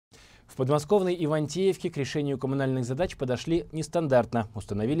В подмосковной Ивантеевке к решению коммунальных задач подошли нестандартно.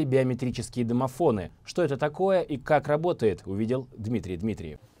 Установили биометрические домофоны. Что это такое и как работает, увидел Дмитрий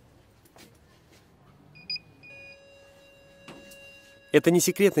Дмитриев. Это не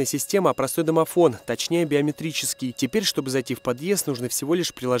секретная система, а простой домофон, точнее биометрический. Теперь, чтобы зайти в подъезд, нужно всего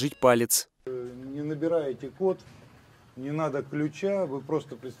лишь приложить палец. Не набираете код, не надо ключа, вы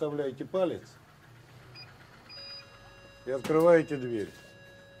просто представляете палец и открываете дверь.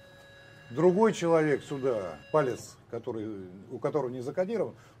 Другой человек сюда, палец, у которого не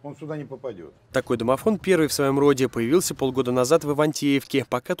закодирован, он сюда не попадет. Такой домофон первый в своем роде, появился полгода назад в Ивантеевке,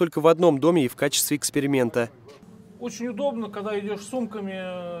 пока только в одном доме и в качестве эксперимента. Очень удобно, когда идешь с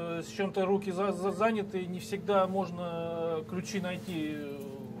сумками, с чем-то руки заняты, не всегда можно ключи найти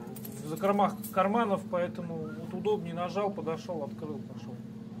в закромах карманов, поэтому вот удобнее, нажал, подошел, открыл, пошел.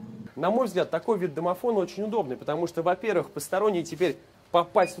 На мой взгляд, такой вид домофона очень удобный, потому что, во-первых, посторонние теперь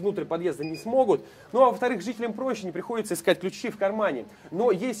попасть внутрь подъезда не смогут, ну а во-вторых, жителям проще, не приходится искать ключи в кармане.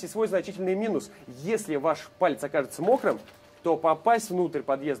 Но есть и свой значительный минус. Если ваш палец окажется мокрым, то попасть внутрь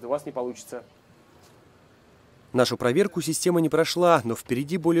подъезда у вас не получится. Нашу проверку система не прошла, но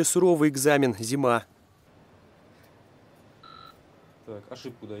впереди более суровый экзамен – зима. Так,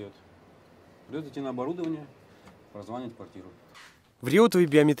 ошибку дает. Придется идти на оборудование, прозванивать квартиру. В Риотове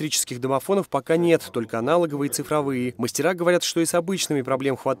биометрических домофонов пока нет, только аналоговые и цифровые. Мастера говорят, что и с обычными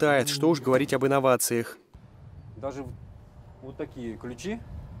проблем хватает, что уж говорить об инновациях. Даже вот такие ключи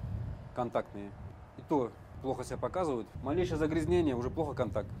контактные, и то плохо себя показывают. Малейшее загрязнение, уже плохо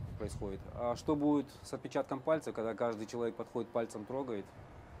контакт происходит. А что будет с отпечатком пальца, когда каждый человек подходит пальцем, трогает?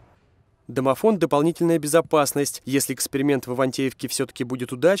 Домофон – дополнительная безопасность. Если эксперимент в Ивантеевке все-таки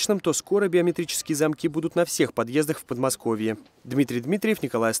будет удачным, то скоро биометрические замки будут на всех подъездах в Подмосковье. Дмитрий Дмитриев,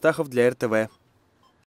 Николай Астахов для РТВ.